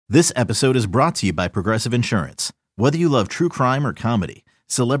This episode is brought to you by Progressive Insurance. Whether you love true crime or comedy,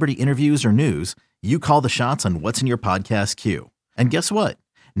 celebrity interviews or news, you call the shots on what's in your podcast queue. And guess what?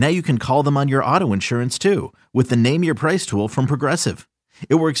 Now you can call them on your auto insurance too with the Name Your Price tool from Progressive.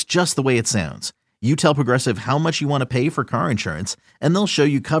 It works just the way it sounds. You tell Progressive how much you want to pay for car insurance, and they'll show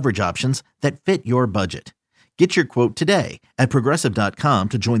you coverage options that fit your budget. Get your quote today at Progressive.com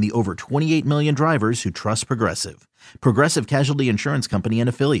to join the over 28 million drivers who trust Progressive. Progressive Casualty Insurance Company and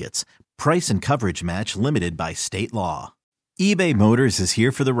Affiliates. Price and coverage match limited by state law. eBay Motors is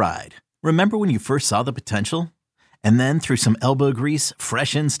here for the ride. Remember when you first saw the potential? And then through some elbow grease,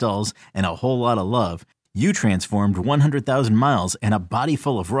 fresh installs, and a whole lot of love, you transformed 100,000 miles and a body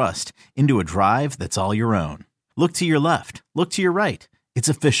full of rust into a drive that's all your own. Look to your left. Look to your right. It's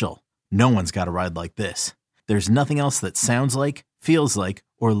official. No one's got a ride like this. There's nothing else that sounds like, feels like,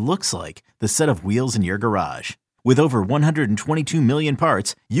 or looks like the set of wheels in your garage. With over 122 million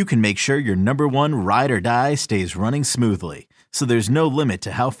parts, you can make sure your number one ride or die stays running smoothly. So there's no limit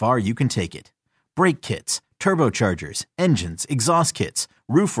to how far you can take it. Brake kits, turbochargers, engines, exhaust kits,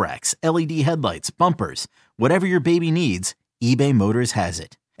 roof racks, LED headlights, bumpers, whatever your baby needs, eBay Motors has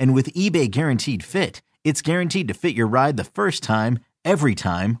it. And with eBay Guaranteed Fit, it's guaranteed to fit your ride the first time, every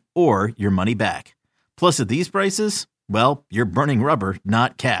time, or your money back. Plus, at these prices, well, you're burning rubber,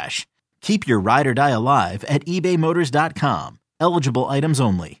 not cash. Keep your ride or die alive at ebaymotors.com. Eligible items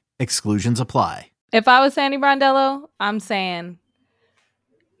only. Exclusions apply. If I was Sandy Brondello, I'm saying,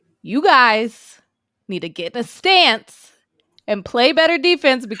 you guys need to get in a stance and play better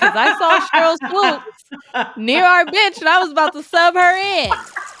defense, because I saw Cheryl Swoops near our bench and I was about to sub her in.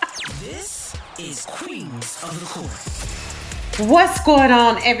 This is Queens of the Court. What's going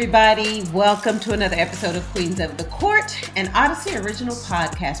on, everybody? Welcome to another episode of Queens of the Court, an Odyssey original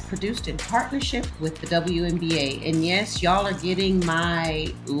podcast produced in partnership with the WNBA. And yes, y'all are getting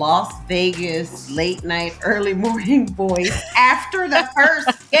my Las Vegas late night, early morning voice after the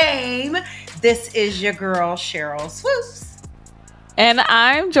first game. This is your girl, Cheryl Swoops. And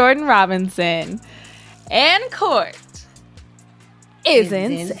I'm Jordan Robinson. And court is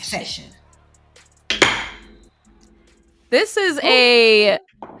in session. This is a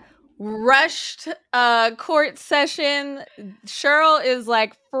rushed court session. Cheryl is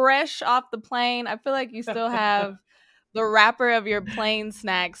like fresh off the plane. I feel like you still have the wrapper of your plane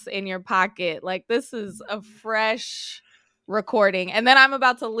snacks in your pocket. Like, this is a fresh recording. And then I'm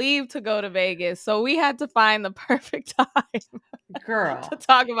about to leave to go to Vegas. So we had to find the perfect time, girl, to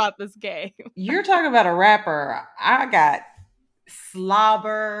talk about this game. You're talking about a wrapper. I got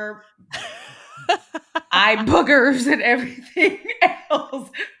slobber, eye boogers, and everything else.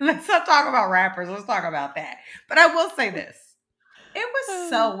 Let's not talk about rappers. Let's talk about that. But I will say this. It was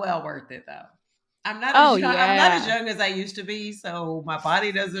so well worth it, though. I'm not as young as I used to be, so my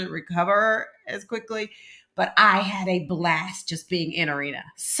body doesn't recover as quickly. But I had a blast just being in arena.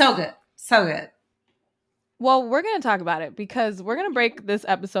 So good. So good. Well, we're going to talk about it because we're going to break this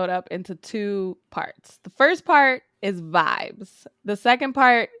episode up into two parts. The first part is vibes. The second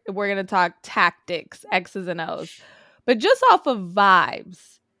part, we're going to talk tactics, X's and O's. But just off of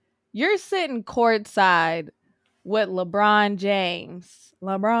vibes, you're sitting courtside with LeBron James.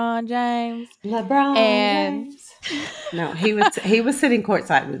 James. No, he was sitting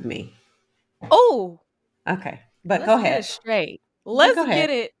courtside with me. Oh. Okay. But go ahead. Get it straight. Let's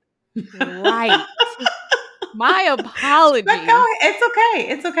get it right. My apologies. But go ahead. It's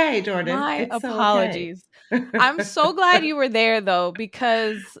okay. It's okay, Jordan. My it's apologies. Okay. I'm so glad you were there, though,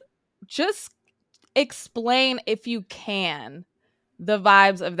 because just explain, if you can, the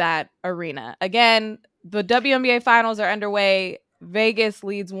vibes of that arena. Again, the WNBA finals are underway. Vegas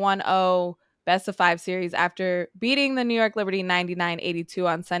leads 1-0, best of 5 series after beating the New York Liberty 99-82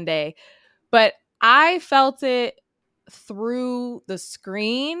 on Sunday. But I felt it through the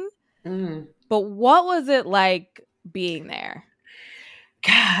screen. Mm. But what was it like being there?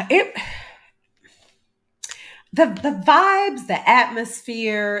 God, the vibes, the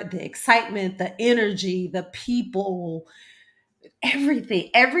atmosphere, the excitement, the energy, the people,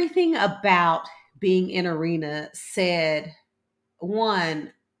 everything about being in arena said,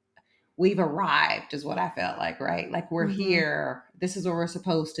 one, we've arrived, is what I felt like, right? Like, we're here. This is where we're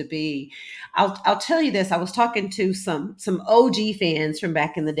supposed to be. I'll tell you this. I was talking to some OG fans from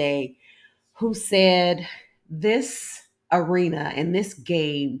back in the day who said this arena and this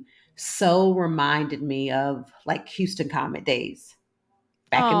game so reminded me of like Houston Comet days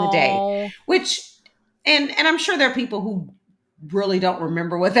back in the day, which, and I'm sure there are people who really don't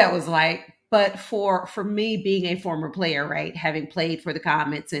remember what that was like. But for me, being a former player, right, having played for the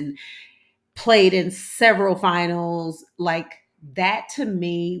Comets and played in several finals, like that to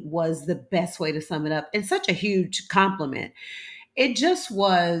me was the best way to sum it up, and such a huge compliment. It just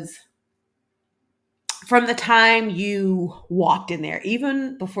was from the time you walked in there,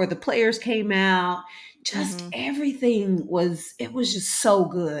 even before the players came out, just Mhm. everything was, it was just so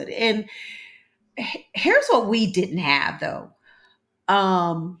good. And here's what we didn't have though.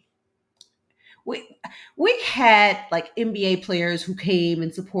 Um, we we had like NBA players who came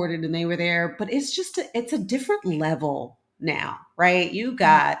and supported and they were there, but it's just it's a different level now, right? You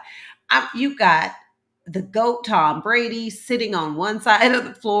got the GOAT Tom Brady sitting on one side of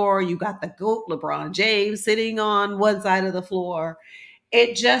the floor, you got the GOAT LeBron James sitting on one side of the floor.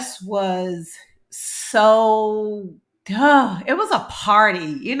 It just was so it was a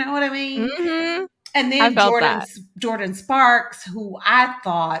party, you know what I mean? Mhm. And I then felt that. Jordan Sparks, who I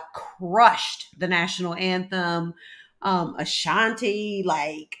thought crushed the national anthem, Ashanti,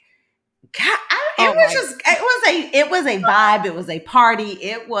 like it Oh was my just it was a vibe, it was a party,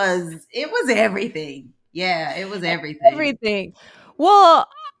 it was everything. Yeah, it was everything. everything. Well,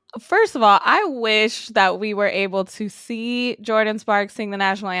 first of all, I wish that we were able to see Jordan Sparks sing the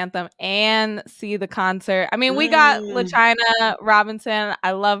national anthem and see the concert. I mean, we got Mm, LaChina Robinson.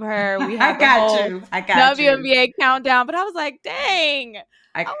 I love her. We I had the got whole you. I got you. WNBA countdown, but I was like, dang,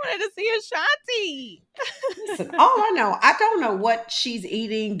 I I wanted to see Ashanti. listen. All I know, I don't know what she's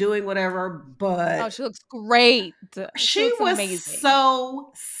eating, doing whatever, Oh, but she looks great. She she looks was amazing.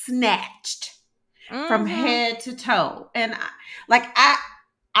 so snatched from Mhm. head to toe. And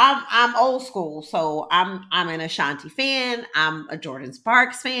I'm old school, so I'm an Ashanti fan. I'm a Jordan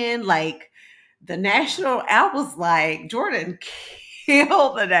Sparks fan. Like the national, I was like Jordan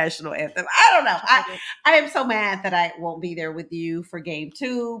killed the national anthem. I don't know. She I did it. I am so mad that I won't be there with you for game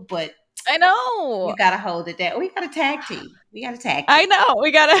two, but I know. you got to hold it down. We got a tag team. We got a tag I team. know.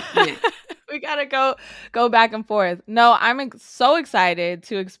 We gotta Yeah. we gotta go back and forth. No, I'm so excited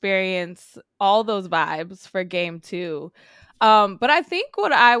to experience all those vibes for game two. But I think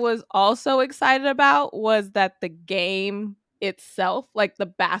what I was also excited about was that the game itself, like the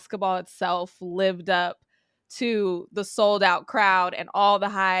basketball itself, lived up to the sold out crowd and all the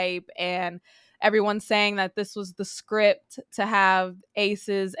hype and everyone saying that this was the script to have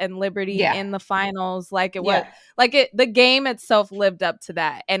Aces and Liberty Yeah. in the finals like it was Yeah. like it the game itself lived up to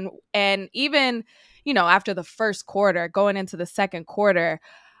that. And even, after the first quarter, going into the second quarter,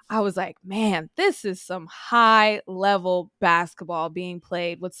 I was like, man, this is some high level basketball being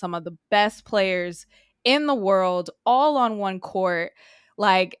played with some of the best players in the world all on one court.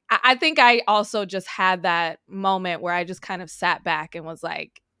 Like, I think I also just had that moment where I just kind of sat back and was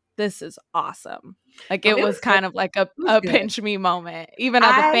like, this is awesome. Like, No, it it was was good. kind of like a, It was a good. pinch me moment, even as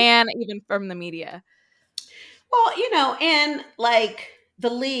a I fan, even from the media. Well, and like the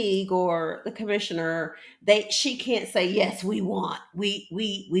league or the commissioner, she can't say yes, we want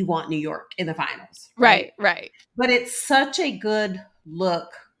New York in the finals, right? Right, right. But it's such a good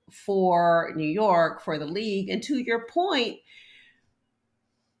look for New York, for the league, and to your point,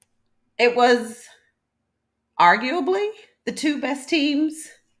 it was arguably the two best teams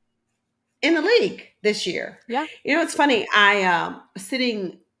in the league this year. Yeah. It's funny. I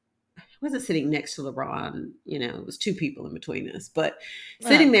sitting wasn't sitting next to LeBron. It was two people in between us, but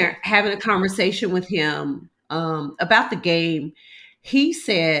sitting Okay. there having a conversation with him about the game, he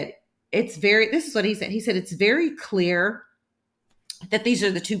said, this is what he said. He said, it's very clear that these are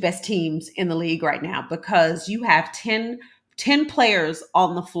the two best teams in the league right now because you have ten players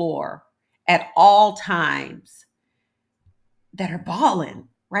on the floor at all times that are balling,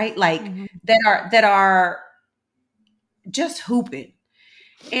 right? Like Mhm. that are just hooping.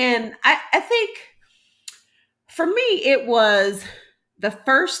 And I think for me, it was the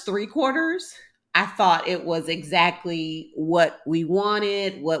first three quarters. I thought it was exactly what we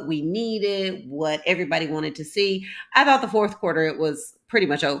wanted, what we needed, what everybody wanted to see. I thought the fourth quarter, it was pretty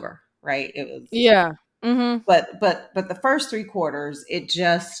much over, right? It was, Yeah. Mhm. but the first three quarters, it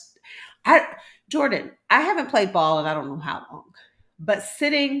just, I, Jordan, I haven't played ball and I don't know how long, but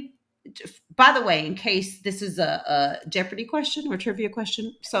sitting, by the way, in case this is a Jeopardy question or trivia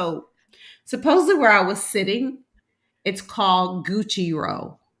question. So supposedly where I was sitting, it's called Gucci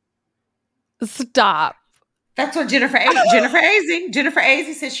Row. Stop. That's what Jennifer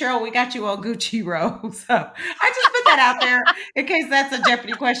Azzi said, Cheryl, we got you on Gucci Row. So I just put that out there in case that's a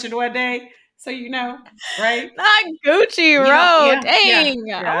Jeopardy question one day. So right? Not Gucci You know, Road. yeah, yeah, Dang.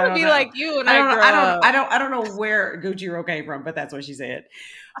 I yeah. I want to don't be know. like you when I grow up. I don't know where Gucci Row came from, but that's what she said.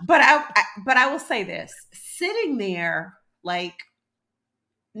 But I will say this: sitting there, like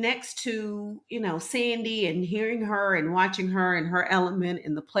next to Sandy and hearing her and watching her and her element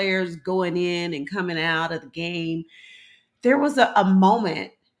and the players going in and coming out of the game, there was a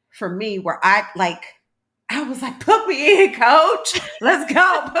moment for me where I was like, put me in, coach. Let's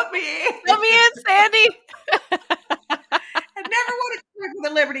go. Put me in. Put me in, Sandy. I never wanted to work for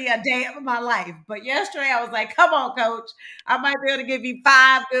the Liberty a day of my life. But yesterday I was like, come on, coach. I might be able to give you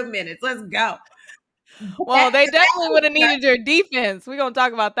 5 good minutes. Let's go. But Well, they definitely would have was needed your defense. We're gonna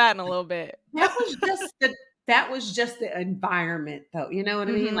talk about that in a little bit. that was just the environment, though. You know what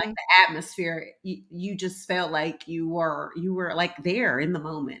I mean? Like Mhm. the atmosphere. You just felt like you were like there in the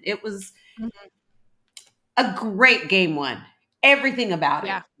moment. It was Mhm. a great game one. Everything about it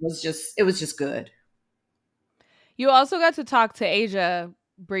Yeah. was just good. You also got to talk to Asia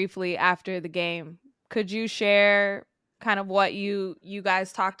briefly after the game. Could you share kind of what you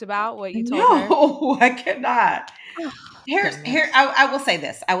guys talked about, what you told her? No, I cannot. Oh, Here, goodness. I will say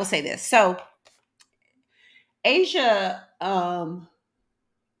this. I will say this. So Asia,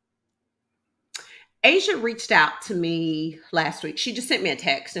 Asia reached out to me last week. She just sent me a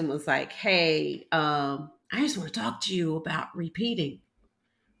text and was like, "Hey, I just want to talk to you about repeating,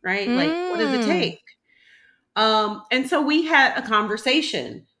 right? Like, what does it Mm. take?" And so we had a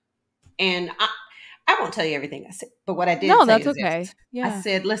conversation, and I won't tell you everything I said, but what I did No, say that's is this: okay. I Yeah.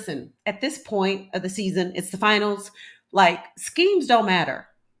 said, "Listen, at this point of the season, it's the finals. Like, schemes don't matter.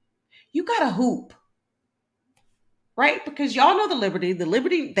 You got to hoop." Right, because y'all know the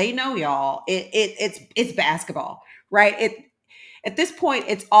Liberty, they know y'all. It's basketball, right? At this point,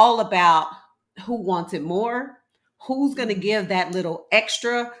 it's all about who wants it more, who's going to Mhm. give that little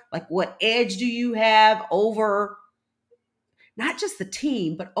extra, like what edge do you have over not just the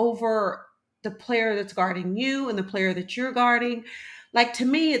team, but over the player that's guarding you and the player that you're guarding. Like to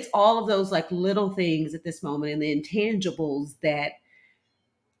me, it's all of those like little things at this moment and the intangibles that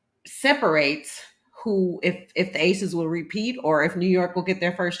separates who if the Aces will repeat or if New York will get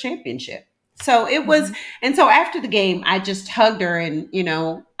their first championship. So it was, Mhm. and so after the game, I just hugged her and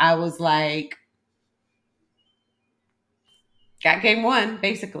I was like, got game one,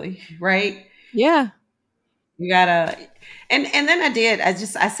 basically, right? Yeah. You gotta, and then I did. I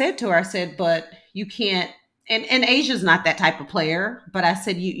said to her, I said, but you can't. And Asia's not that type of player, but I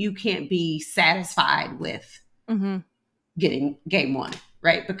said you can't be satisfied with Mhm. getting game one,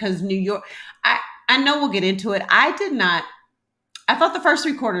 right? Because New York, I know we'll get into it. I did not. I thought the first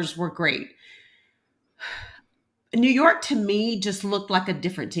 3 quarters were great. New York to me just looked like a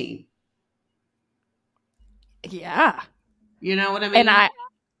different team. Yeah. You know what I And mean?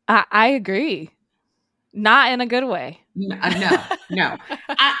 I agree. Not in a good way. No, no.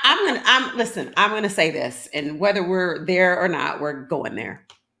 I'm listen. I'm gonna say this, and whether we're there or not, we're going there.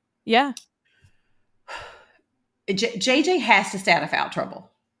 Yeah. JJ has to stay out of foul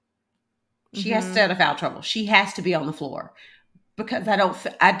trouble. She has to stay Mhm. out of foul trouble. She has to be on the floor because I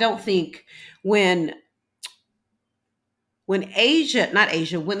don't think when not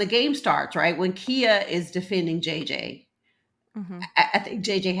Asia, when the game starts, right? When Kia is defending JJ, Mhm. I think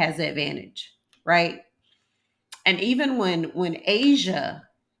JJ has the advantage, right? And even when Asia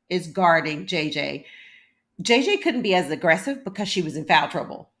is guarding JJ couldn't be as aggressive because she was in foul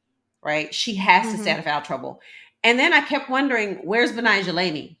trouble, right? She has to stay Mhm. out of foul trouble. And then I kept wondering, where's Benijah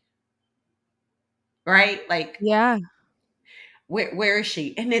Laney, right? Like, Yeah. where is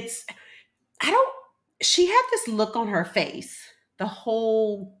she? And I don't. She had this look on her face the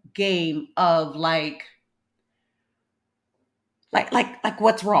whole game of like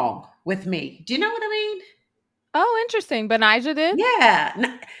what's wrong with me? Do you know what I mean? Oh, interesting. Benijah did? Yeah,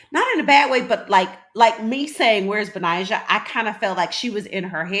 not in a bad way, but like me saying, "Where's Benijah?" I kind of felt like she was in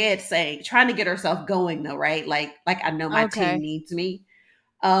her head saying, trying to get herself going, though, right? Like I know my team Okay. needs me.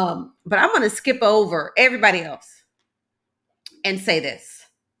 But I'm gonna skip over everybody else and say this: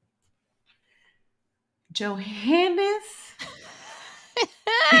 Johannes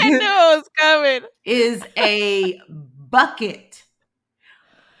I knew it was coming. is a bucket.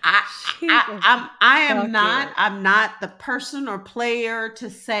 I, She's a bucket. I'm not the person or player to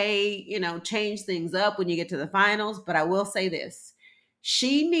say, change things up when you get to the finals, but I will say this.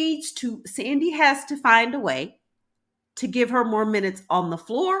 Sandy has to find a way to give her more minutes on the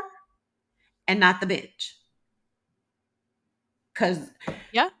floor and not the bench. Cause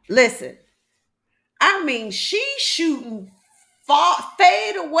Yeah. listen, I mean, she's shooting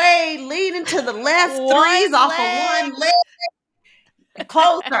fade away, leading to the left threes One off of one leg. leg.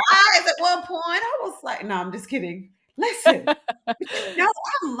 Closed her eyes at one point. I was like, no, I'm just kidding. Listen, but I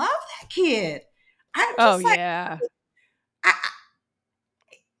love that kid. I'm Oh, just like, yeah. I,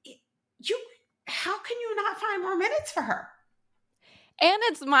 you, how can you not find more minutes for her? And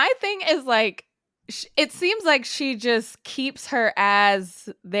it's my thing is like, it seems like she just keeps her as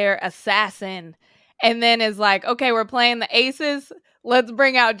their assassin. and then is like, okay, we're playing the Aces. Let's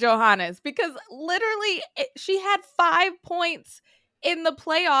bring out Johannes, because literally she had 5 points in the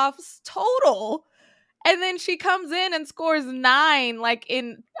playoffs total. And then she comes in and scores 9, like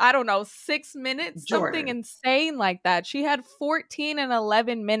in, I don't know, 6 minutes, something Jordan. insane like that. She had 14 and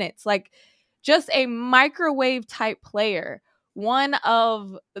 11 minutes, like just a microwave type player, one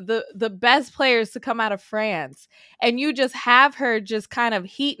of the best players to come out of France. And you just have her just kind of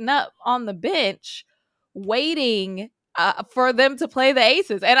heating up on the bench, waiting for them to play the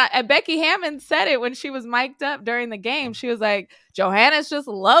Aces. And Becky Hammond said it when she was mic'd up during the game. She was like, Johannes just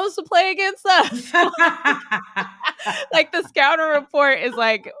loves to play against us. Like the scouting report is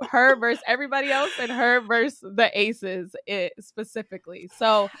like her versus everybody else and her versus the Aces specifically.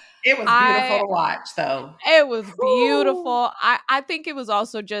 So It was beautiful I to watch, though. it was Whew. beautiful. I think it was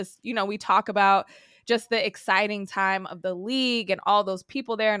also just, we talk about just the exciting time of the league and all those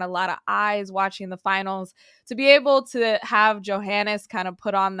people there and a lot of eyes watching the finals. To be able to have Johannes kind of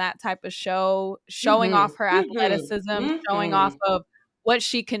put on that type of show, showing off her athleticism, showing off of what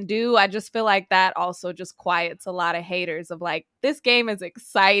she can do. I just feel like that also just quiets a lot of haters of like, this game is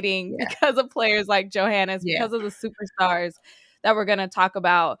exciting Yeah. because of players like Johannes, Yeah. because of the superstars that we're going to talk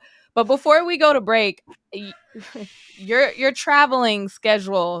about. But before we go to break, your traveling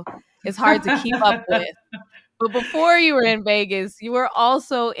schedule is hard to keep up with. But before you were in Vegas, you were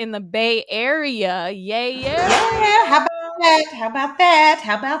also in the Bay Area. Yay, Yeah, how about that? How about that?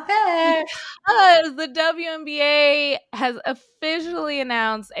 How about that? because the WNBA has officially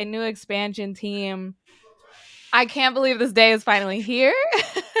announced a new expansion team. I can't believe this day is finally here.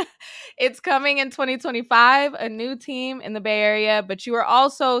 It's coming in 2025, a new team in the Bay Area, but you were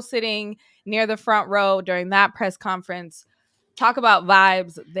also sitting near the front row during that press conference. Talk about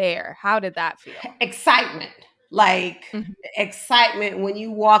vibes there. How did that feel? Excitement. Like Mhm. excitement when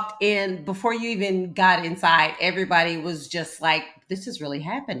you walked in, before you even got inside, everybody was just like, this is really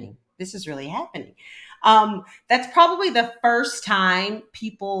happening. This is really happening. That's probably the first time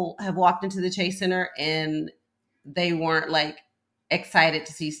people have walked into the Chase Center and they weren't like excited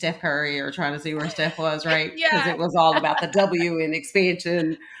to see Steph Curry or trying to see where Steph was, right? Because Yeah. it was all about the W and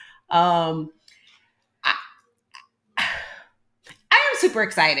expansion. Um, I, I am super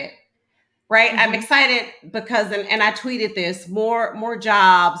excited, right? I'm Mhm. excited because, and I tweeted this, more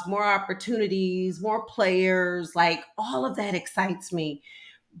jobs, more opportunities, more players, like all of that excites me.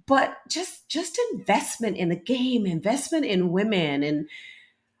 But just investment in the game, investment in women. And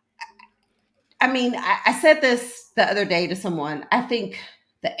I mean, I said this the other day to someone. I think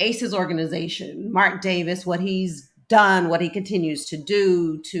the Aces organization, Mark Davis, what he's done, what he continues to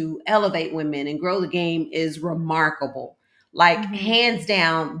do to elevate women and grow the game is remarkable. Like, Mhm. hands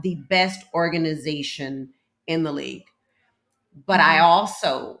down, the best organization in the league. But I Mhm.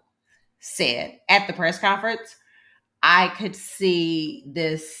 also said at the press conference, I could see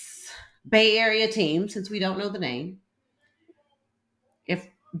this Bay Area team, since we don't know the name, if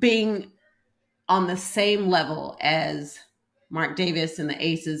being on the same level as Mark Davis and the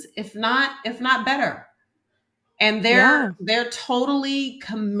Aces, if not better. And they're Yeah. they're totally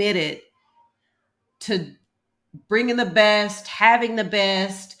committed to bringing the best, having the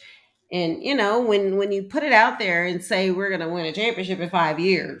best. And when you put it out there and say we're going to win a championship in 5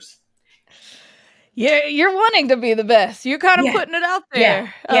 years. You're wanting to be the best. You're kind of Yeah. putting it out Yeah.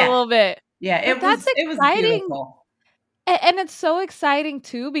 there a Yeah. little bit. Yeah, But it that's was exciting. beautiful. And it's so exciting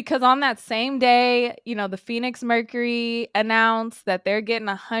too, because on that same day, the Phoenix Mercury announced that they're getting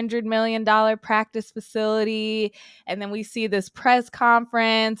 $100 million practice facility. And then we see this press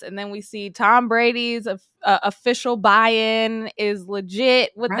conference, and then we see Tom Brady's official buy-in is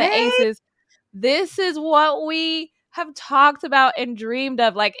legit with the Right? Aces. This is what we have talked about and dreamed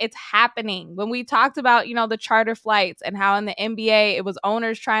of. Like, it's happening. When we talked about, the charter flights and how in the NBA it was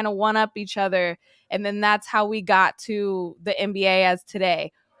owners trying to one up each other, and then that's how we got to the NBA as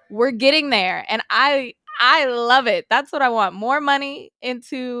today. We're getting there, and I love it. That's what I want. More money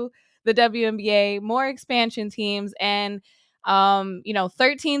into the WNBA, more expansion teams, and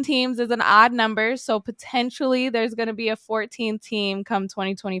 13 teams is an odd number, so potentially there's going to be a 14th team come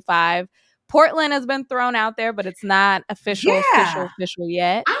 2025. Portland has been thrown out there, but it's not official Yeah.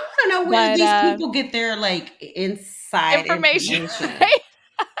 yet. I want to know where But these people get their like inside information, information. right?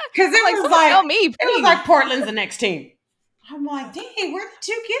 Because I'm like, someone tell me, it was please. like Portland's the next team. I'm like, dang, where did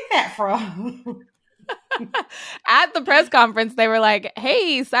you get that from? At the press conference, they were like,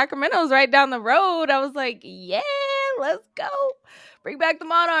 "Hey, Sacramento's right down the road." I was like, "Yeah, let's go, bring back the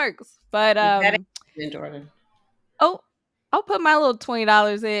Monarchs." But That ain't Jordan. oh, I'll put my little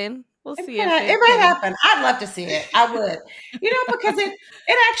 $20 in. We'll see if It it might can. happen. I'd love to see it. I would, because it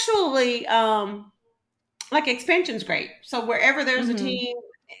actually like expansion's great. So wherever there's a Mhm. team,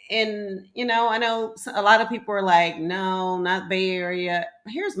 and I know a lot of people are like, no, not Bay Area.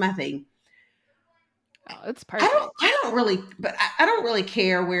 Here's my thing. Oh, it's I don't, perfect. I don't really, but I don't really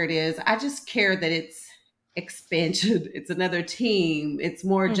care where it is. I just care that it's expansion. It's another team. It's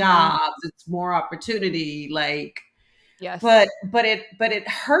more Mhm. jobs. It's more opportunity. Like, Yes. but it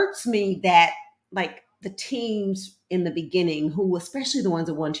hurts me that like the teams in the beginning, who especially the ones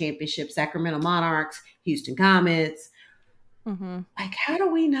that won championships, Sacramento Monarchs, Houston Comets, Mhm. like how do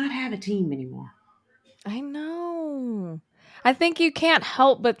we not have a team anymore? I know. I think you can't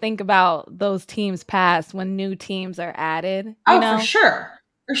help but think about those teams past when new teams are added, you Oh, for know? sure,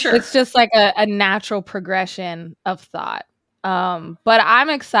 for It's sure. just like a natural progression of thought. But I'm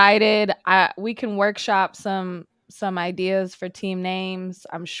excited. We can workshop some ideas for team names.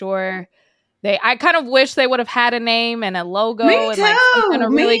 I'm sure I kind of wish they would have had a name and a Me logo and like something too. to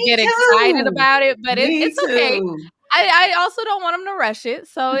really Me get excited too. about it, but Me it's okay. too. I also don't want them to rush it,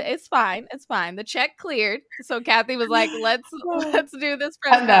 so it's fine. It's fine. The check cleared. So Kathy was like, let's do this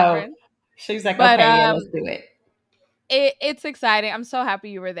press I know. conference. She's like, But okay, yeah, let's do it. it's exciting. I'm so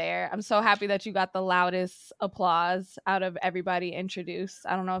happy you were there. I'm so happy that you got the loudest applause out of everybody introduced.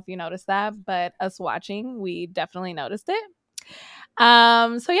 I don't know if you noticed that, but us watching, we definitely noticed it.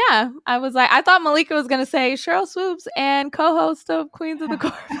 So yeah, I was like, I thought Malika was gonna say Cheryl Swoops and co-host of Queens of the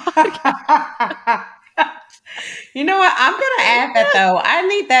Court podcast. You know what? I'm gonna add that though. I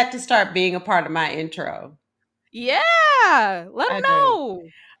need that to start being a part of my intro. Yeah, let them I do. know.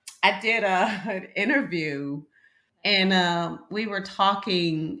 I did an interview, and we were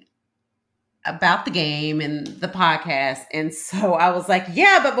talking about the game and the podcast. And so I was like,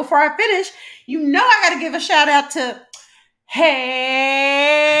 yeah, but before I finish, I got to give a shout out to,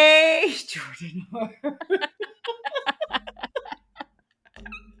 hey, Jordan. All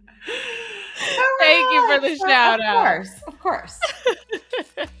Thank you right. for the So, of shout out. course, of course.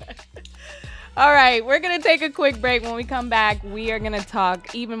 All right, we're going to take a quick break. When we come back, we are going to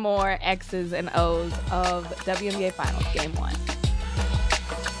talk even more X's and O's of WNBA Finals Game 1.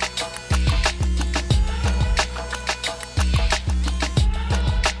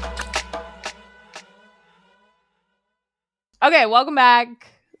 Okay, welcome back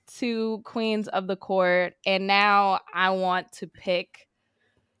to Queens of the Court. And now I want to pick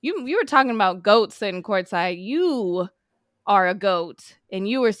you were talking about goats sitting courtside. You are a goat and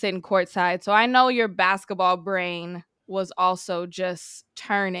you were sitting courtside. So I know your basketball brain was also just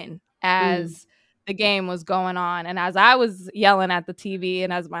turning Mm. as the game was going on. And as I was yelling at the TV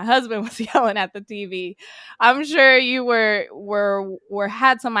and as my husband was yelling at the TV, I'm sure you were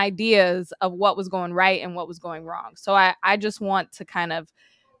had some ideas of what was going right and what was going wrong. So I just want to kind of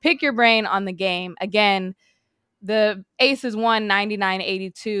pick your brain on the game. Again, the Aces won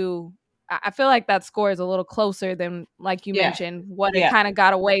 99-82. I feel like that score is a little closer than, like you Yeah. mentioned, what it Yeah. kind of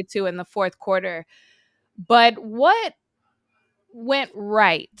got away to in the fourth quarter. But what went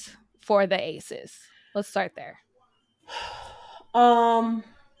right for the Aces? Let's start there. Um,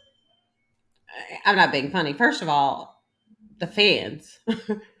 I'm not being funny. First of all, the fans,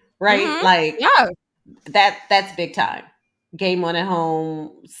 right? Mm-hmm. Like Yeah. that's big time. Game one at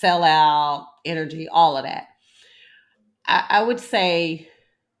home, sellout, energy, all of that. I would say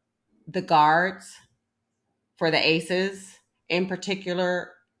the guards for the Aces, in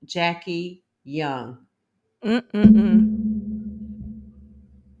particular, Jackie Young, Mm-mm-mm.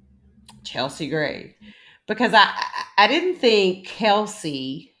 Chelsea Gray, because I didn't think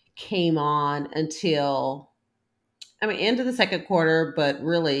Kelsey came on until end of the second quarter, but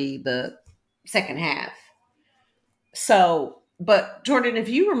really the second half. So, but Jordan, if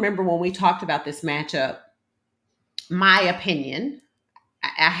you remember when we talked about this matchup, my opinion,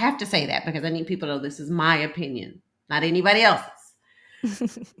 I have to say that because I need people to know this is my opinion, not anybody else's.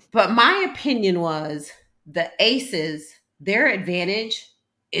 But my opinion was the Aces, their advantage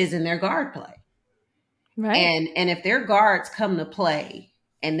is in their guard play. Right. And if their guards come to play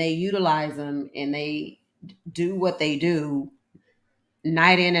and they utilize them and they do what they do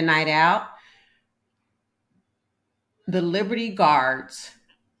night in and night out, the Liberty guards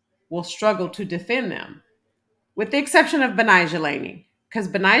will struggle to defend them, with the exception of Benijah Laney. Because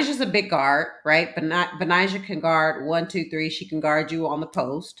Benijah's a big guard, right? But Benijah can guard 1, 2, 3. She can guard you on the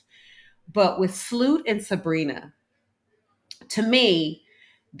post. But with Sloot and Sabrina, to me,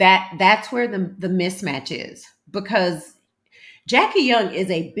 that's where the mismatch is, because Jackie Young is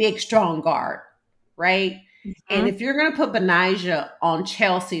a big, strong guard, right? And Mhm. if you're going to put Benijah on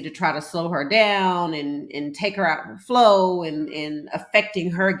Chelsea to try to slow her down and take her out of her flow and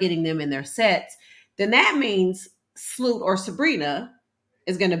affecting her getting them in their sets, then that means Sloot or Sabrina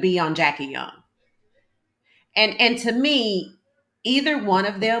is going to be on Jackie Young. And to me, either one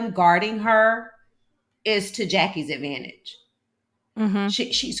of them guarding her is to Jackie's advantage. Mm-hmm.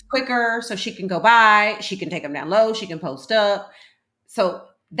 She's quicker, so she can go by. She can take them down low. She can post up. So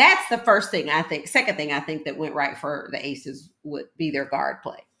that's the first thing I think. Second thing I think that went right for the Aces would be their guard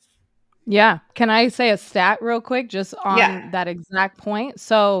play. Yeah. Can I say a stat real quick just Yeah, on that exact point?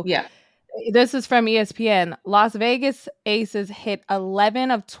 So yeah. this is from ESPN. Las Vegas Aces hit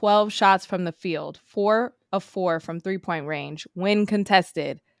 11 of 12 shots from the field, 4 of 4 from 3-point range when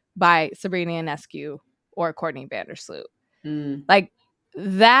contested by Sabrina Ionescu or Courtney Vandersloot. Mm, Like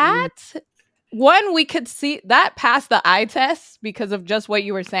mm, that one, we could see that passed the eye test because of just what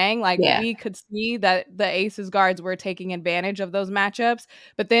you were saying. Like yeah, we could see that the Aces guards were taking advantage of those matchups,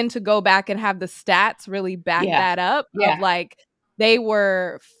 but then to go back and have the stats really back yeah, that up of yeah, like they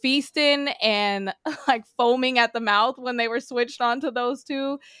were feasting and like foaming at the mouth when they were switched on to those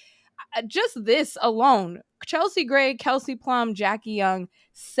two. Just this alone, Chelsea Gray, Kelsey Plum, Jackie Young,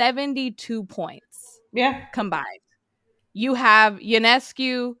 72 points yeah. combined. You have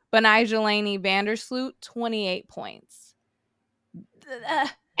Ionescu, Benijah Laney, Vandersloot, 28 points.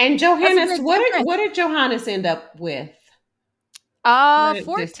 And That's a Johannes, big difference. what did Johannes end up with? What the stat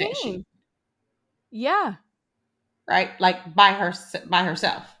 14. sheet, Yeah. right? Like by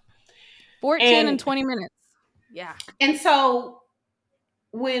herself. 14 in And 20 minutes. Yeah. and so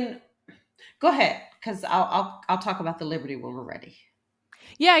when go ahead, because I'll talk about the Liberty when we're ready.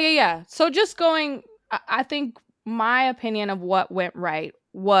 Yeah. So just going, I think my opinion of what went right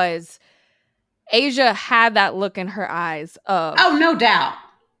was Asia had that look in her eyes of, Oh, no doubt.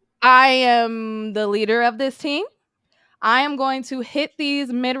 I am the leader of this team. I am going to hit these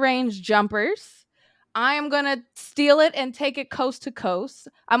mid-range jumpers. I am going to steal it and take it coast to coast.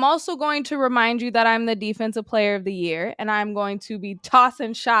 I'm also going to remind you that I'm the defensive player of the year, and I'm going to be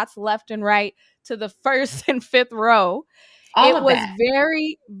tossing shots left and right to the first and fifth row. All It of was that.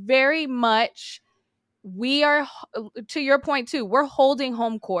 very, very much, we are, to your point too, we're holding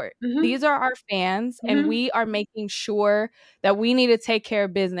home court. Mm-hmm, These are our fans, and mm-hmm. we are making sure that we need to take care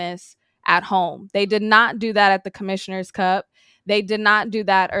of business at home. They did not do that at the Commissioner's Cup. They did not do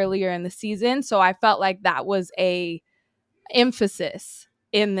that earlier in the season. So I felt like that was a emphasis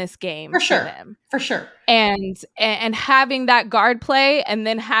in this game For for sure. them. For sure. And having that guard play, and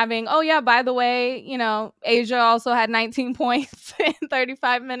then having, oh yeah, by the way, Asia also had 19 points in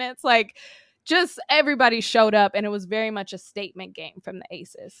 35 minutes. Like, just everybody showed up, and it was very much a statement game from the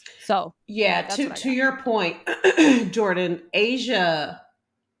Aces. So Yeah, that's what I to got. your point, Jordan, Asia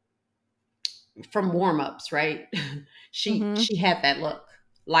from warm-ups, right? Mm-hmm. She had that look.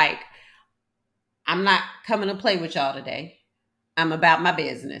 Like, I'm not coming to play with y'all today. I'm about my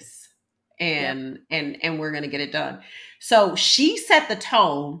business. Yep. And we're gonna get it done. So she set the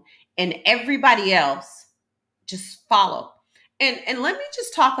tone and everybody else just followed. And let me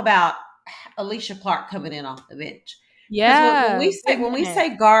just talk about Alicia Clark coming in off the bench. Because Yeah. Big when we minute.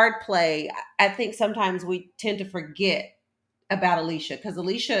 say guard play, I think sometimes we tend to forget about Alicia because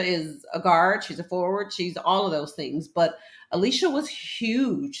Alicia is a guard, she's a forward, she's all of those things. But Alicia was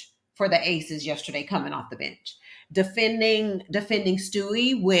huge for the Aces yesterday coming off the bench, defending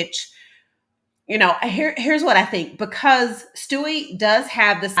Stewie, which here's what I think, because Stewie does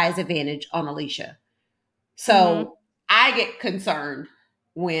have the size advantage on Alicia. Mm-hmm. So I get concerned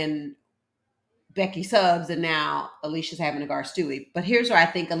when Becky subs and now Alicia's having to guard Stewie. But here's where I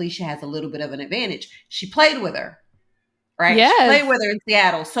think Alicia has a little bit of an advantage. She played with her, right? She played Yes. with her in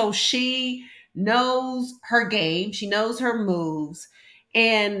Seattle. So she knows her game. She knows her moves.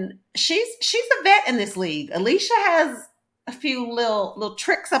 And she's a vet in this league. Alicia has a few little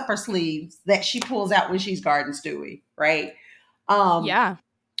tricks up her sleeves that she pulls out when she's guarding Stewie, right? Um, Yeah.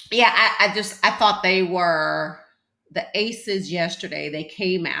 yeah, I thought they were the Aces yesterday. They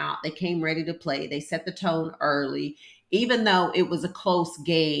came out, they came ready to play. They set the tone early, even though it was a close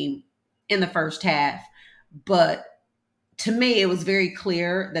game in the first half. But to me, it was very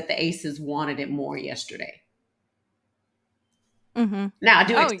clear that the Aces wanted it more yesterday. Mm-hmm. Now,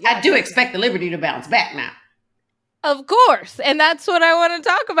 Oh yeah, I do definitely. expect the Liberty to bounce back now. Of course. And that's what I want to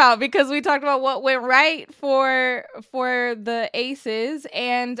talk about, because we talked about what went right for the Aces.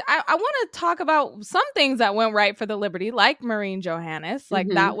 And I want to talk about some things that went right for the Liberty, like Maureen Johannes. Like,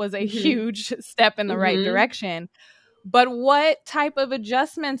 that Mm-hmm. was a Mm-hmm. huge step in the right Mm-hmm. direction. But what type of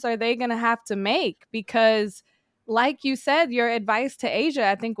adjustments are they going to have to make? Because, like you said, your advice to Asia,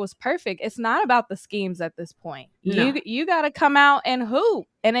 I think, was perfect. It's not about the schemes at this point. No. You got to come out and hoop.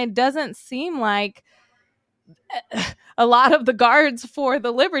 And it doesn't seem like a lot of the guards for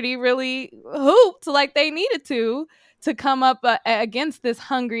the Liberty really hooped like they needed to to come up against this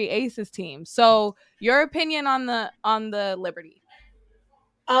hungry Aces team. So your opinion on the Liberty?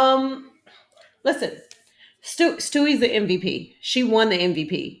 Listen, Stewie's the MVP. She won the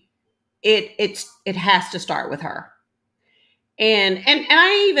MVP. It has to start with her. And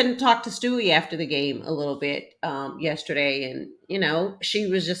I even talked to Stewie after the game a little bit yesterday, and she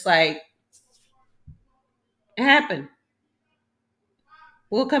was just like, "It happened.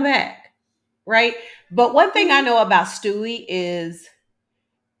 We'll come back." Right? But one thing I know about Stewie is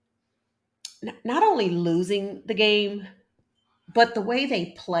not only losing the game, but the way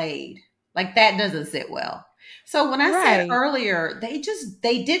they played. Like that doesn't sit well. So when I said Right. earlier,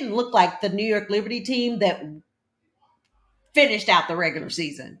 they didn't look like the New York Liberty team that finished out the regular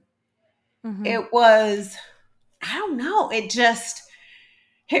season. Mm-hmm. It was, I don't know, it just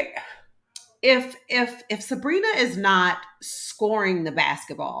if Sabrina is not scoring the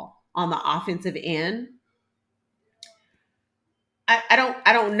basketball on the offensive end, I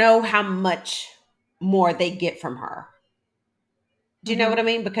don't know how much more they get from her. Do you know Mm-hmm. what I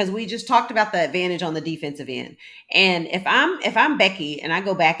mean? Because we just talked about the advantage on the defensive end. And if I'm Becky and I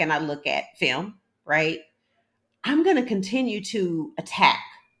go back and I look at film, right? I'm going to continue to attack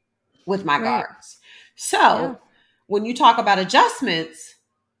with my Right. guards. Yeah. So, when you talk about adjustments,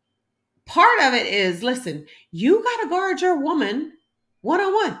 part of it is, listen, you got to guard your woman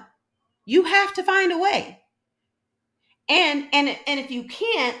one-on-one. You have to find a way. And if you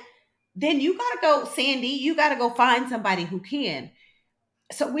can't, then you got to go, Sandy, you got to go find somebody who can.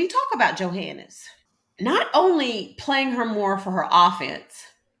 So we talk about Johannes, not only playing her more for her offense,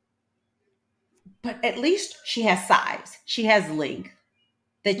 but at least she has size. She has length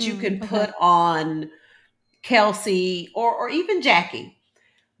that you can Okay. put on Kelsey or even Jackie.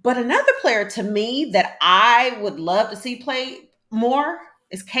 But another player to me that I would love to see play more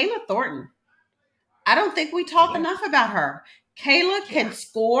is Kayla Thornton. I don't think we talk Yeah. enough about her. Kayla can Yeah.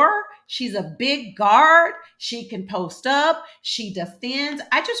 score. She's a big guard. She can post up. She defends.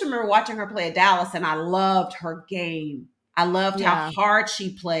 I just remember watching her play at Dallas and I loved her game. I loved how Yeah. hard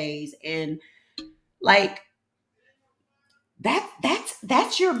she plays. And like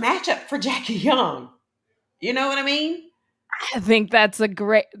that's your matchup for Jackie Young. You know what I mean? I think that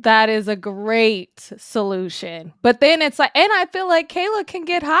is a great solution. But then it's like, and I feel like Kayla can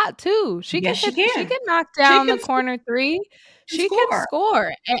get hot too. Yes, she She can. can knock She down the can corner three. She can score.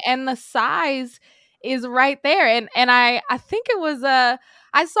 score. And the size is right there. And I think it was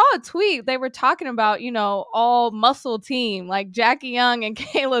I saw a tweet. They were talking about, all muscle team. Like Jackie Young and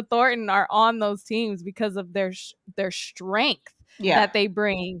Kayla Thornton are on those teams because of their strength Yeah. that they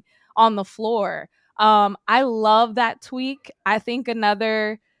bring on the floor. I love that tweak. I think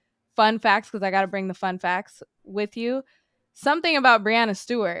another fun facts, because I got to bring the fun facts with you. Something about Brianna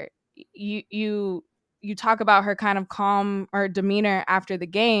Stewart. You talk about her kind of calm or demeanor after the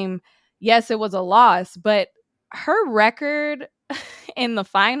game. Yes, it was a loss, but her record in the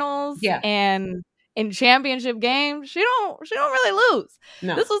finals Yeah. and in championship games, she don't really lose.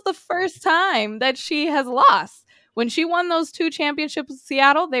 No. This was the first time that she has lost. When she won those 2 championships with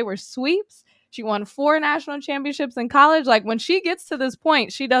Seattle, they were sweeps. She won 4 national championships in college. Like when she gets to this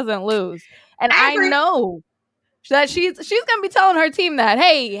point, she doesn't lose. And I I agree. know that she's gonna be telling her team that,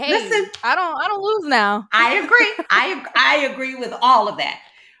 hey, Listen, I don't lose now. I agree. I agree with all of that.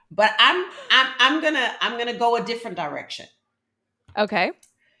 But I'm gonna go a different direction. Okay.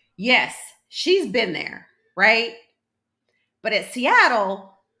 Yes, she's been there, right? But at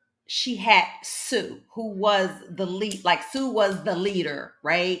Seattle, she had Sue, who was the lead. Like Sue was the leader,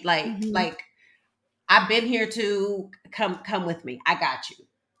 right? Like Mhm. like I've been here to come with me. I got you.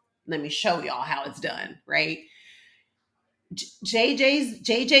 Let me show y'all how it's done, right?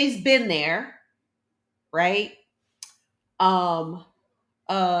 JJ's been there, right? Um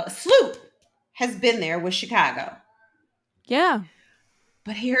Sloop has been there with Chicago. Yeah.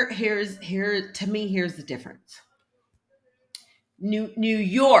 But here's to me, here's the difference. New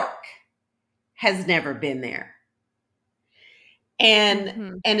York has never been there. And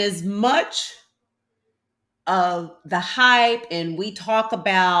Mhm. and as much of the hype and we talk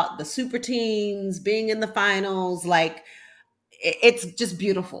about the super teams being in the finals, like it's just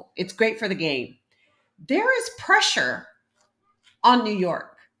beautiful. It's great for the game. There is pressure on New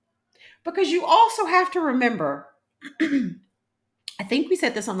York because you also have to remember, I think we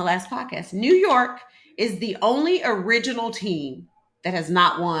said this on the last podcast, New York is the only original team that has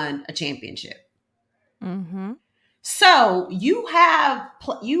not won a championship. Mhm. So you have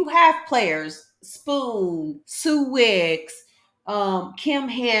players, Spoon, Sue Wicks, Kim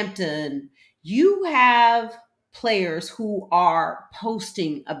Hampton. You have players who are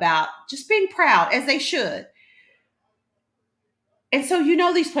posting about just being proud, as they should. And so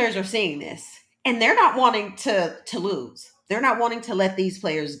these players are seeing this, and they're not wanting to lose. They're not wanting to let these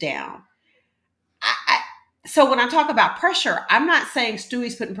players down. So when I talk about pressure, I'm not saying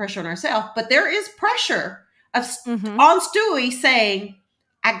Stewie's putting pressure on herself, but there is pressure on Stewie saying,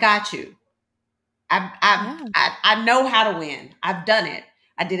 "I got you. I know how to win. I've done it.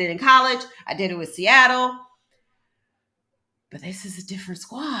 I did it in college. I did it with Seattle. But this is a different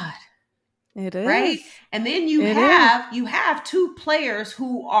squad." It is. Right? And then you have two players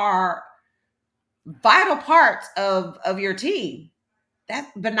who are vital parts of your team.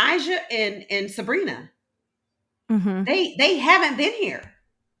 That Benijah and Sabrina. Mm-hmm. They haven't been here.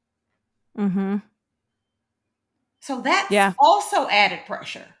 Mm-hmm. So that's also added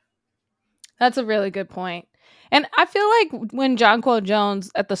pressure. That's a really good point. And I feel like when Jonquel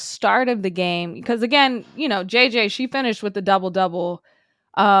Jones at the start of the game, because again, JJ, she finished with the double-double.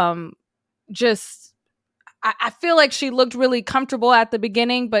 I feel like she looked really comfortable at the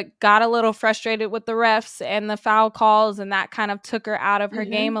beginning, but got a little frustrated with the refs and the foul calls, and that kind of took her out of her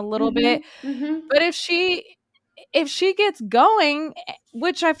game a little bit. But if she gets going,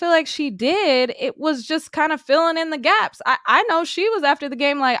 which I feel like she did, it was just kind of filling in the gaps. I know she was after the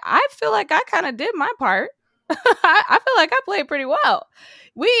game like, I feel like I kind of did my part. I feel like I played pretty well.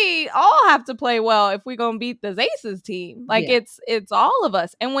 We all have to play well if we're going to beat the Aces team. Like it's all of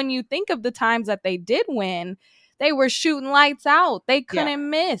us. And when you think of the times that they did win, they were shooting lights out. They couldn't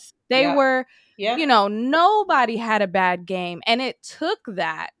miss. They were, nobody had a bad game. And it took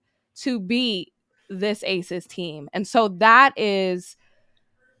that to beat this Aces team. And so that's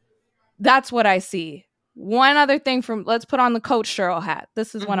what I see. One other thing let's put on the Coach Cheryl hat.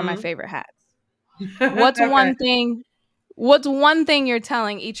 This is one of my favorite hats. What's one thing you're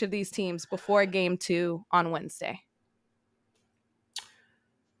telling each of these teams before game 2 on Wednesday?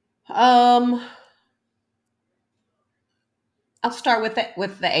 I'll start with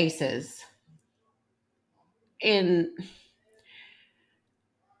the Aces. And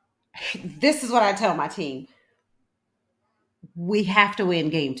this is what I tell my team. We have to win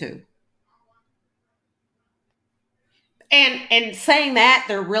game 2. And saying that,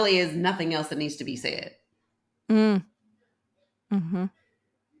 there really is nothing else that needs to be said. Mm-hmm.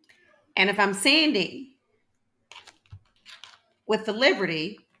 And if I'm Sandy with the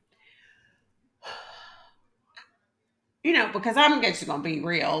Liberty, because I'm just going to be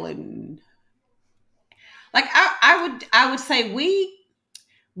real, and like I would say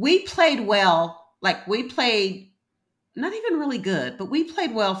we played well. Like we played not even really good, but we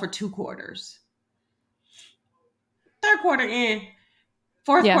played well for 2 quarters. Third quarter in.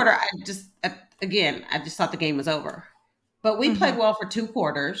 Fourth quarter, I just thought the game was over. But we played well for 2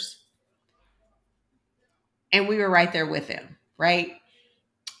 quarters. And we were right there with them, right?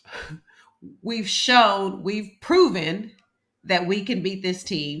 We've proven that we can beat this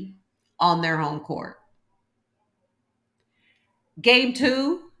team on their home court. Game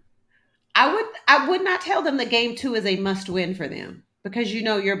 2, I would not tell them that game 2 is a must win for them, because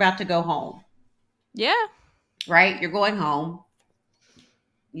you're about to go home. Yeah. Right? You're going home.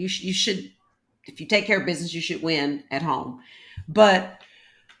 You should, if you take care of business, you should win at home. But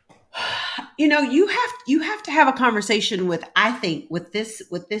you have to have a conversation with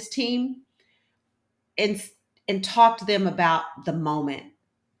this team and talk to them about the moment.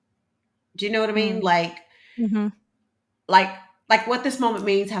 Do you know what I mean? Like what this moment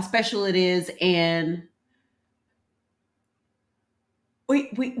means, how special it is, and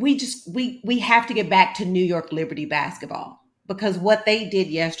we have to get back to New York Liberty basketball, because what they did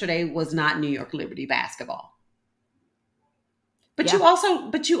yesterday was not New York Liberty basketball. But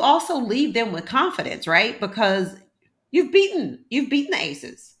you also leave them with confidence, right? Because you've beaten the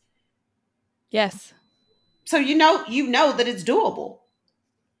Aces. Yes. So you know that it's doable.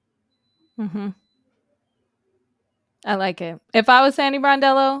 I like it. If I was Sandy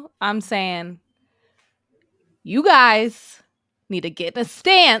Brondello, I'm saying you guys need to get in a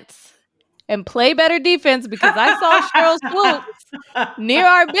stance and play better defense, because I saw Cheryl Swoops near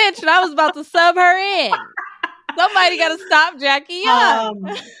our bench and I was about to sub her in. Somebody got to stop Jackie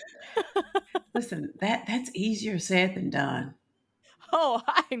Young. Listen, that's easier said than done. Oh,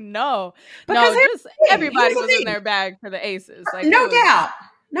 I know. Because everybody was in their bag for the Aces. Like, no doubt.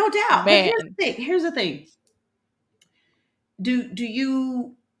 Man. But here's the thing. Do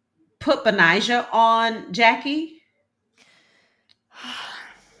you put Benijah on Jackie?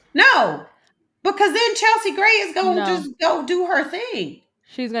 No, because then Chelsea Gray is going to just go do her thing.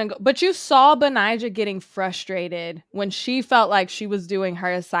 She's going to go. But you saw Benijah getting frustrated when she felt like she was doing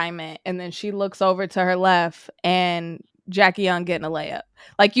her assignment, and then she looks over to her left and Jackie Young getting a layup.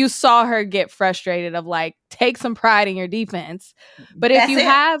 Like, you saw her get frustrated of like, take some pride in your defense. But if That's you it.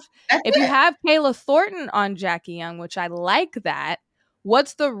 have That's if you it. have Kayla Thornton on Jackie Young, which I like that,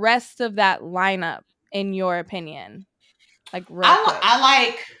 what's the rest of that lineup in your opinion? Like, real quick. I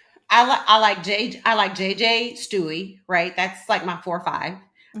like JJ Stewie, right? That's like my 4-5.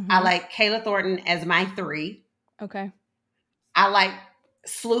 I Mhm. like Kayla Thornton as my 3. Okay. I like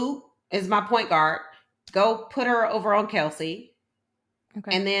Sloop as my point guard. Go put her over on Kelsey.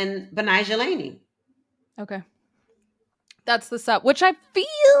 Okay. And then Benijah Laney. Okay. That's the sub, which I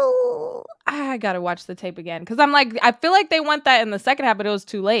feel I gotta watch the tape again because I'm like, I feel like they went that in the second half, but it was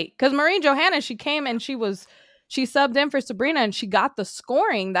too late. Because Maureen Johanna, she came and she subbed in for Sabrina and she got the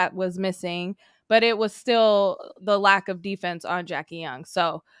scoring that was missing, but it was still the lack of defense on Jackie Young.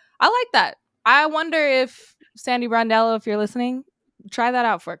 So I like that. I wonder if Sandy Brondello, if you're listening, try that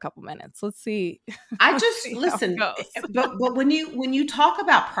out for a couple minutes. Let's see. I Let's just see how it listen, goes. but when you talk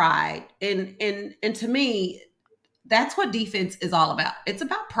about pride, and to me, that's what defense is all about. It's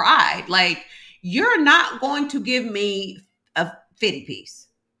about pride. Like, you're not going to give me a 50 piece.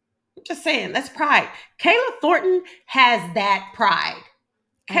 I'm just saying, that's pride. Kayla Thornton has that pride.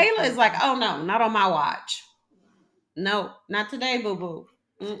 Kayla is like, oh no, not on my watch. No, not today, boo boo.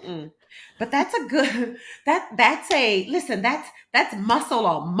 Mm-mm. But that's a good. That's muscle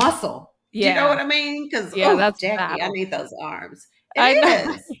on muscle. Do you know what I mean? Because Yeah, that's Jackie, I battle. need those arms. It I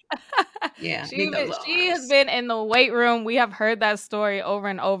know. is. Yeah, need those She has arms. been in the weight room. We have heard that story over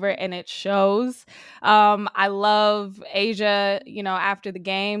and over, and it shows. I love Asia, after the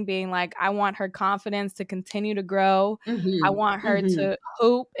game being like, I want her confidence to continue to grow. I want her to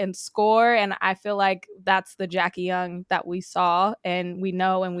hoop and score. And I feel like that's the Jackie Young that we saw and we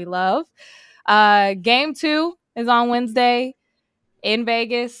know and we love. Game 2 is on Wednesday in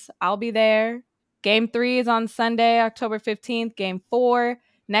Vegas. I'll be there. Game 3 is on Sunday, October 15th. Game 4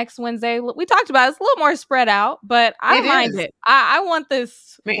 next Wednesday. We talked about it's a little more spread out, but I don't It mind is. it. I want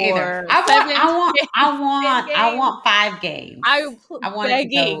this Me either. for I 7 games. want 5 games. I'm I want it to go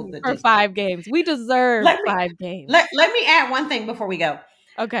begging the for distance. 5 games. We deserve Let me 5 games. let me add one thing before we go.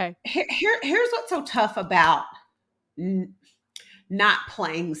 Okay. Here's what's so tough about not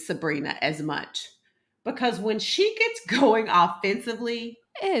playing Sabrina as much, because when she gets going offensively,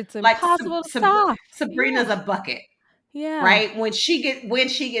 It's like impossible to stop. Sabrina's Yeah. a bucket, Yeah. right? When she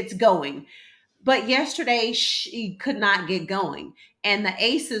gets going. But yesterday she could not get going, and the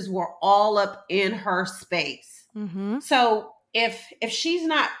aces were all up in her space. Mm-hmm. So if she's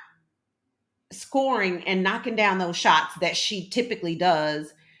not scoring and knocking down those shots that she typically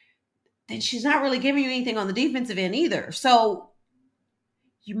does, then she's not really giving you anything on the defensive end either. So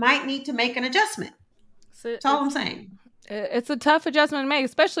you might need to make an adjustment. That's all I'm saying. It's a tough adjustment to make,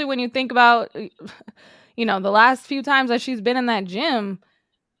 especially when you think about, the last few times that she's been in that gym,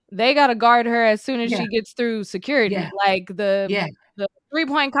 they got to guard her as soon as she gets through security. Yeah. Like the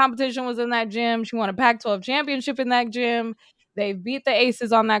 3-point competition was in that gym. She won a Pac-12 championship in that gym. They beat the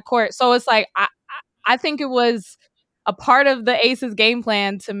Aces on that court. So it's like, I think it was a part of the Aces game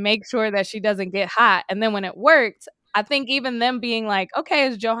plan to make sure that she doesn't get hot. And then when it worked, I think even them being like, okay,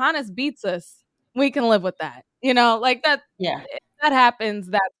 as Johannes beats us, we can live with that. Like that. Yeah. If that happens,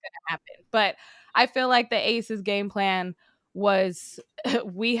 that's gonna happen. But I feel like the Aces game plan was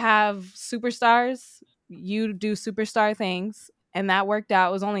we have superstars, you do superstar things, and that worked out.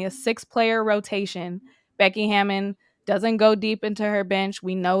 It was only a 6-player rotation. Becky Hammon doesn't go deep into her bench.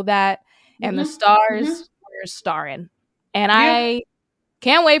 We know that. And the stars were starring. And I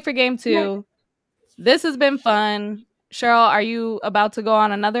can't wait for game 2. This has been fun. Cheryl, are you about to go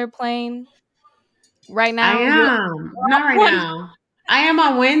on another plane right now? I am. Not right now. I am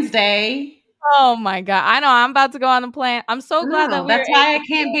on Wednesday. Oh my God. I know I'm about to go on the plane. I'm so glad that we that's were why able I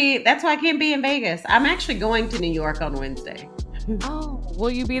can't be that's why I can't be in Vegas. I'm actually going to New York on Wednesday. Oh, will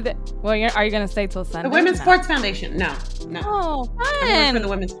you be there? Well, are you going to stay till Sunday? The Women's Sports Foundation. No. Oh, fun. I'm going for the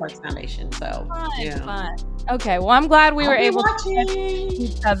Women's Sports Foundation. So, fun. Okay, well, I'm glad we were able to see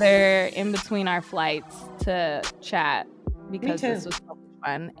each other in between our flights to chat because this was so much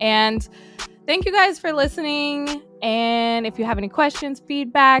fun. And thank you guys for listening. And if you have any questions,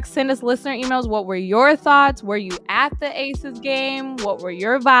 feedback, send us listener emails. What were your thoughts? Were you at the Aces game? What were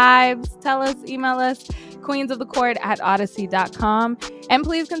your vibes? Tell us, email us, queensofthecourt@odyssey.com. And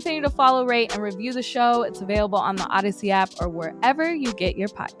please continue to follow, rate, and review the show. It's available on the Odyssey app or wherever you get your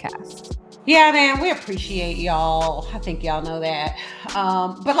podcasts. Yeah, man, we appreciate y'all. I think y'all know that.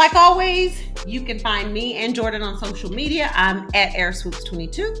 But like always, you can find me and Jordan on social media. I'm at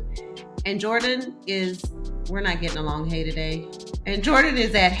AirSwoops22. And Jordan is, we're not getting along, hey, today. And Jordan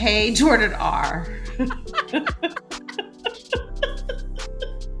is at Hey Jordan R.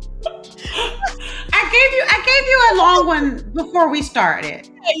 gave you a long one before we started.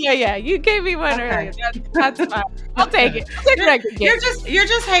 Yeah. You gave me one earlier. That's fine. I'll take it. I'll take what I can get. You're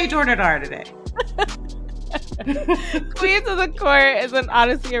just Hey Jordan R today. Queens of the Court is an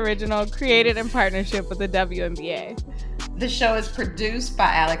Odyssey original created in partnership with the WNBA. The show is produced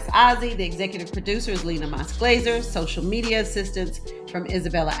by Alex Ozzie. The executive producer is Lena Moss-Glazer. Social media assistance from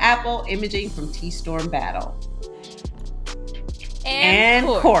Isabella Apple. Imaging from T-Storm Battle. And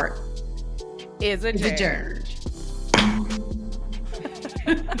court is adjourned.